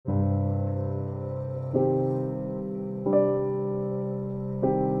Hello,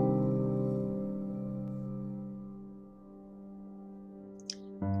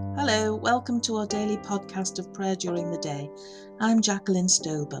 welcome to our daily podcast of prayer during the day. I'm Jacqueline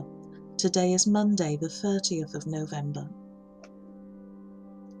Stober. Today is Monday, the 30th of November.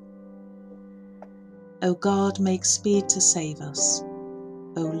 O God, make speed to save us.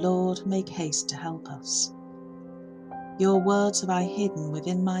 O Lord, make haste to help us. Your words have I hidden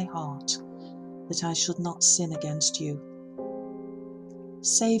within my heart, that I should not sin against you.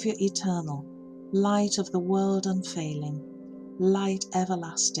 Saviour eternal, light of the world unfailing, light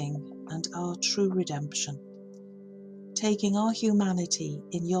everlasting, and our true redemption. Taking our humanity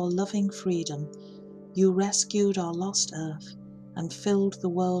in your loving freedom, you rescued our lost earth and filled the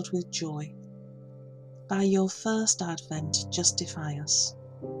world with joy. By your first advent, justify us.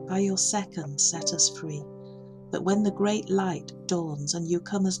 By your second, set us free, that when the great light dawns and you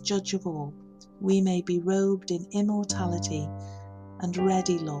come as judge of all, we may be robed in immortality and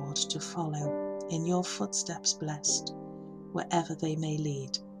ready, Lord, to follow in your footsteps blessed, wherever they may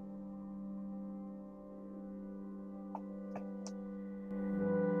lead.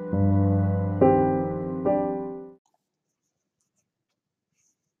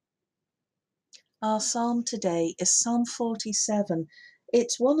 Our psalm today is Psalm 47.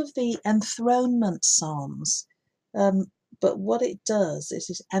 It's one of the enthronement psalms, but what it does is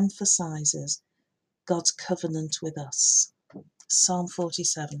it emphasizes God's covenant with us. Psalm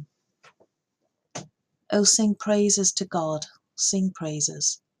 47. Oh, sing praises to God, sing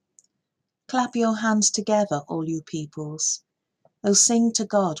praises. Clap your hands together, all you peoples. Oh, sing to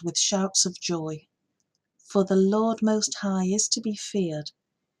God with shouts of joy. For the Lord Most High is to be feared.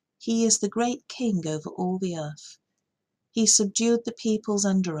 He is the great King over all the earth. He subdued the peoples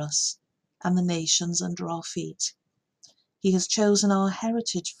under us, and the nations under our feet. He has chosen our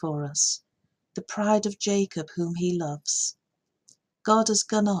heritage for us, the pride of Jacob whom he loves. God has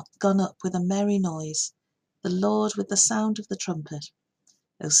gone up with a merry noise, the Lord with the sound of the trumpet.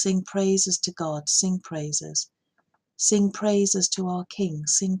 Oh, sing praises to God, sing praises. Sing praises to our King,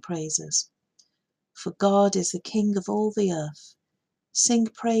 sing praises. For God is the King of all the earth. Sing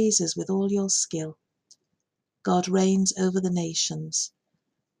praises with all your skill. God reigns over the nations.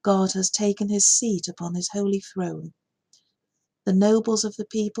 God has taken his seat upon his holy throne. The nobles of the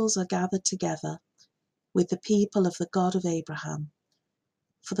peoples are gathered together with the people of the God of Abraham.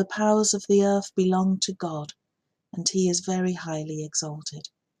 For the powers of the earth belong to God, and he is very highly exalted.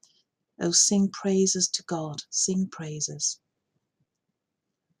 O sing praises to God, sing praises.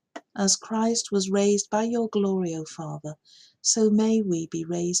 As Christ was raised by your glory, O Father, so may we be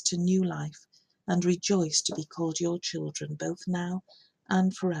raised to new life and rejoice to be called your children, both now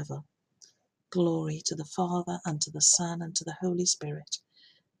and forever. Glory to the Father, and to the Son, and to the Holy Spirit,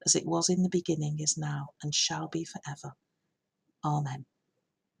 as it was in the beginning, is now, and shall be forever. Amen.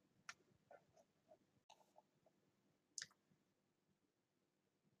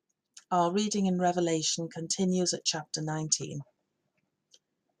 Our reading in Revelation continues at chapter 19.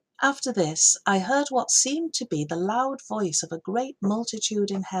 After this, I heard what seemed to be the loud voice of a great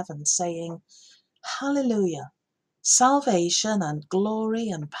multitude in heaven, saying, Hallelujah! Salvation and glory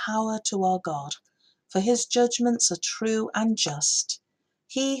and power to our God, for his judgments are true and just.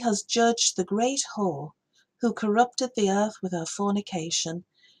 He has judged the great whore, who corrupted the earth with her fornication,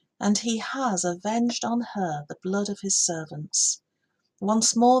 and he has avenged on her the blood of his servants.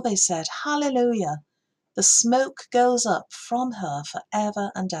 Once more they said, Hallelujah! The smoke goes up from her for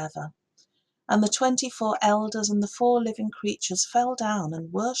ever and ever. And the 24 elders and the 4 living creatures fell down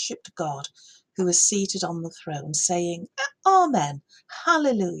and worshipped God, who is seated on the throne, saying, Amen,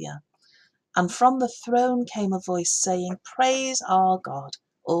 Hallelujah. And from the throne came a voice saying, Praise our God,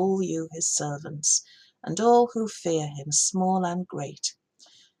 all you his servants, and all who fear him, small and great.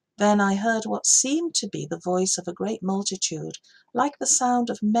 Then I heard what seemed to be the voice of a great multitude, like the sound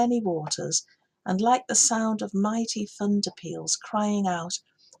of many waters, and like the sound of mighty thunder peals, crying out,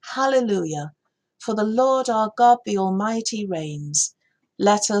 Hallelujah! For the Lord our God the Almighty reigns.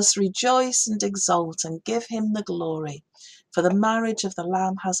 Let us rejoice and exult and give him the glory. For the marriage of the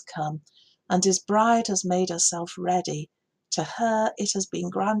Lamb has come, and his bride has made herself ready. To her it has been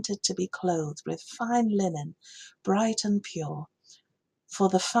granted to be clothed with fine linen, bright and pure. For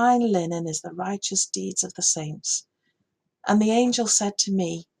the fine linen is the righteous deeds of the saints. And the angel said to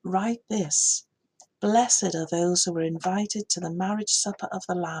me, Write this, Blessed are those who are invited to the marriage supper of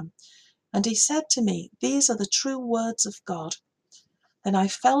the Lamb. And he said to me, These are the true words of God. Then I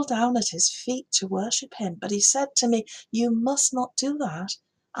fell down at his feet to worship him. But he said to me, You must not do that.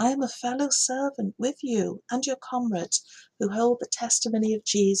 I am a fellow servant with you and your comrades who hold the testimony of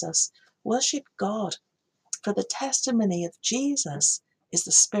Jesus. Worship God, for the testimony of Jesus is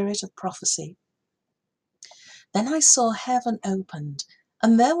the spirit of prophecy. Then I saw heaven opened,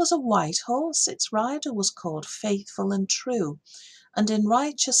 and there was a white horse. Its rider was called Faithful and True, and in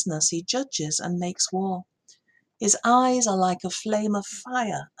righteousness he judges and makes war. His eyes are like a flame of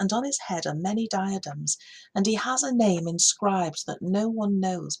fire, and on his head are many diadems, and he has a name inscribed that no one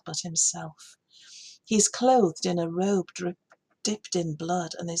knows but himself. He is clothed in a robe dipped in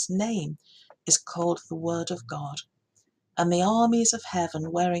blood, and his name is called the Word of God. And the armies of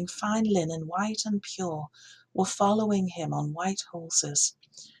heaven, wearing fine linen, white and pure, were following him on white horses.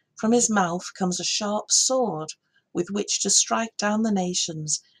 From his mouth comes a sharp sword, with which to strike down the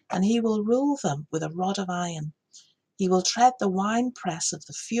nations, and he will rule them with a rod of iron. He will tread the winepress of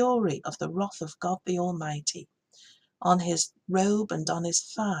the fury of the wrath of God the Almighty. On his robe and on his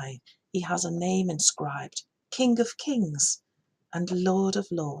thigh he has a name inscribed, King of Kings and Lord of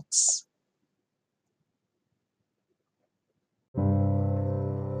Lords.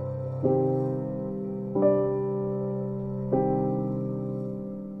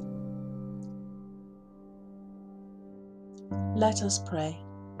 Let us pray.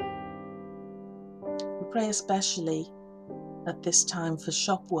 We pray especially at this time for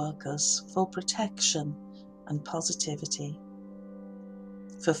shop workers, for protection and positivity,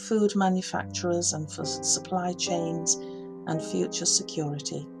 for food manufacturers and for supply chains and future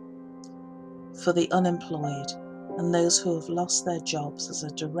security, for the unemployed and those who have lost their jobs as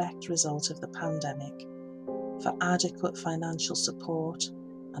a direct result of the pandemic, for adequate financial support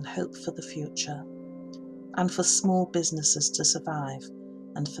and hope for the future, and for small businesses to survive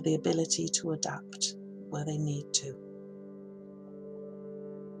and for the ability to adapt where they need to.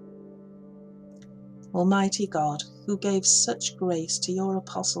 Almighty God, who gave such grace to your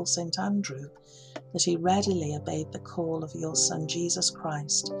apostle St. Andrew that he readily obeyed the call of your Son Jesus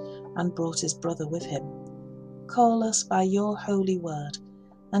Christ and brought his brother with him, call us by your holy word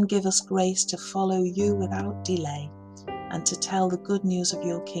and give us grace to follow you without delay and to tell the good news of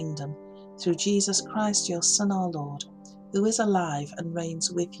your kingdom through Jesus Christ, your Son, our Lord, who is alive and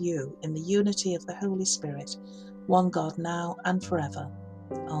reigns with you in the unity of the Holy Spirit, one God now and forever.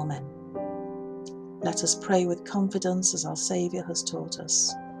 Amen. Let us pray with confidence as our Saviour has taught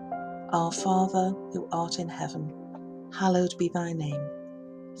us. Our Father, who art in heaven, hallowed be thy name.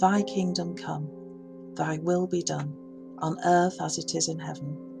 Thy kingdom come, thy will be done, on earth as it is in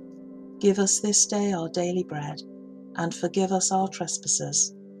heaven. Give us this day our daily bread, and forgive us our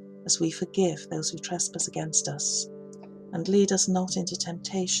trespasses, as we forgive those who trespass against us. And lead us not into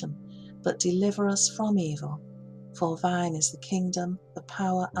temptation, but deliver us from evil. For thine is the kingdom, the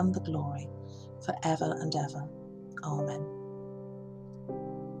power, and the glory, for ever and ever. Amen.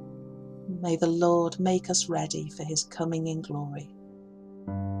 May the Lord make us ready for his coming in glory.